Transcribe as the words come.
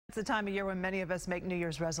It's a time of year when many of us make New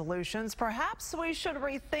Year's resolutions. Perhaps we should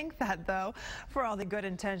rethink that, though. For all the good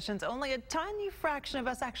intentions, only a tiny fraction of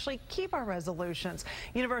us actually keep our resolutions.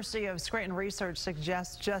 University of Scranton research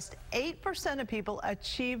suggests just 8% of people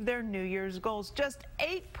achieve their New Year's goals. Just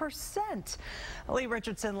 8%. Leigh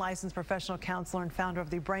Richardson, licensed professional counselor and founder of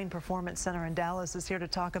the Brain Performance Center in Dallas, is here to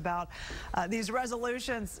talk about these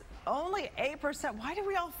resolutions. Only 8%. Why do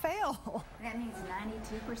we all fail? That means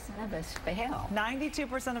 92% of us fail.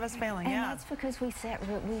 92% of us failing, yeah. And that's because we set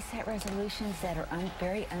resolutions that are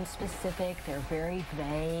very unspecific. They're very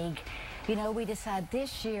vague. You know, we decide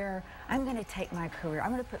this year I'm going to take my career.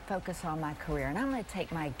 I'm going to put focus on my career, and I'm going to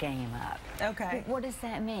take my game up. Okay. But what does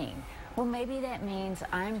that mean? Well, maybe that means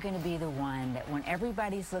I'm going to be the one that when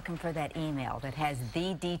everybody's looking for that email that has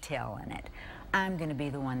the detail in it, I'm going to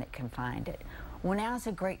be the one that can find it. Well, now's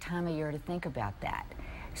a great time of year to think about that.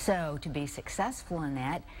 So to be successful in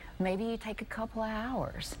that, maybe you take a couple of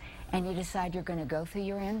hours and you decide you're going to go through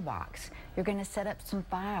your inbox. You're going to set up some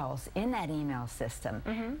files in that email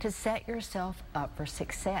system to set yourself up for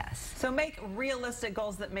success. So make realistic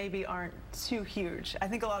goals that maybe aren't too huge. I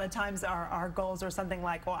think a lot of times our goals are something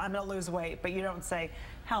like, well, I'm going to lose weight, but you don't say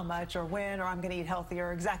how much or when, or I'm going to eat healthier,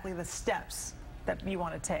 or exactly the steps that you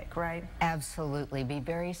want to take, right? Absolutely. Be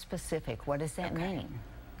very specific. What does that mean?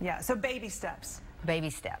 Yeah, so baby steps. Baby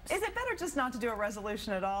steps. Is it better just not to do a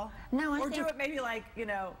resolution at all? No, Or do it maybe like, you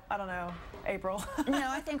know, I don't know, April? No,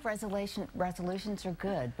 I think resolutions are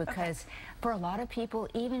good because for a lot of people,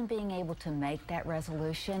 even being able to make that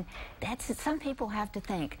resolution, some people have to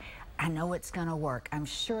think, I know it's going to work. I'm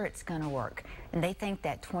sure it's going to work. And they think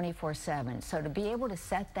that 24/7. So to be able to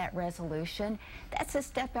set that resolution, that's a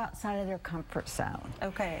step outside of their comfort zone.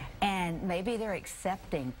 Okay. And maybe they're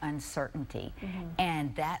accepting uncertainty.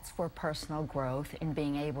 And that's where personal growth and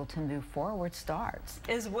being able to move forward starts.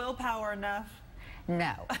 Is willpower enough?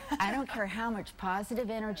 No. I don't care how much positive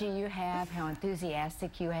energy you have, how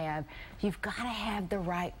enthusiastic you have. You've got to have the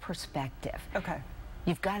right perspective. Okay.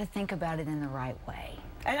 You've got to think about it in the right way.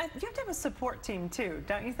 And you have to have a support team too,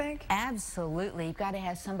 don't you think? Absolutely. You've got to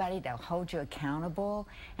have somebody that'll hold you accountable,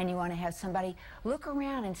 and you want to have somebody look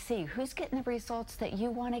around and see who's getting the results that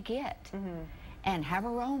you want to get, and have a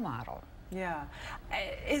role model. Yeah.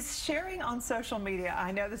 Is sharing on social media,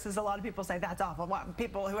 I know this is a lot of people say that's awful.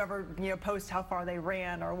 People, whoever, you know, post how far they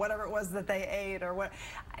ran or whatever it was that they ate or what.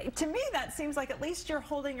 To me, that seems like at least you're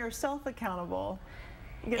holding yourself accountable.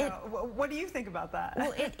 You know, what do you think about that?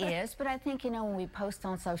 Well, it is, but I think, you know, when we post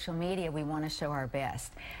on social media, we want to show our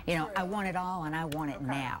best. You know, I want it all and I want it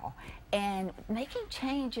now. And making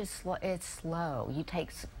change is it's slow. You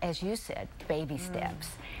take, as you said, baby steps.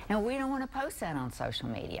 And we don't want to post that on social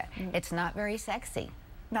media. It's not very sexy.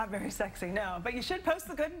 Not very sexy, no. But you should post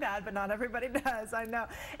the good and bad, but not everybody does, I know.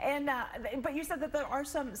 And but you said that there are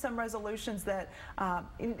some resolutions that,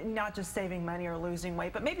 not just saving money or losing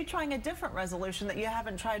weight, but maybe trying a different resolution that you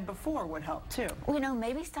haven't tried before would help too. Well, you know,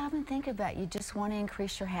 maybe stop and think about it. You just want to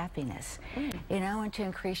increase your happiness. You know, and to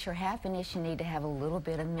increase your happiness, you need to have a little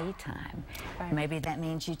bit of me time. Right. Maybe that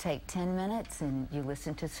means you take 10 minutes and you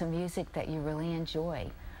listen to some music that you really enjoy.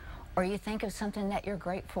 Or you think of something that you're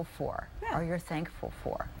grateful for, or you're thankful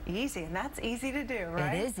for. Easy, and that's easy to do,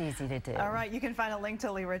 right? It is easy to do. All right, you can find a link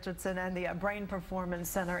to Leigh Richardson and the Brain Performance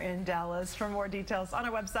Center in Dallas for more details on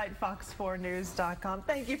our website, fox4news.com.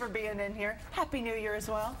 Thank you for being in here. Happy New Year as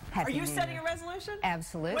well. Happy Are you New setting Year. a resolution?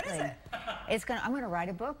 Absolutely. What is it? I'm going to write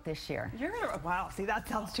a book this year. You're going to, wow, see, that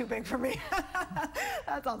sounds too big for me.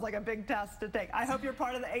 That sounds like a big task to take. I hope you're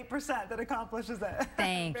part of the 8% that accomplishes it.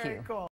 Thank you. Very cool.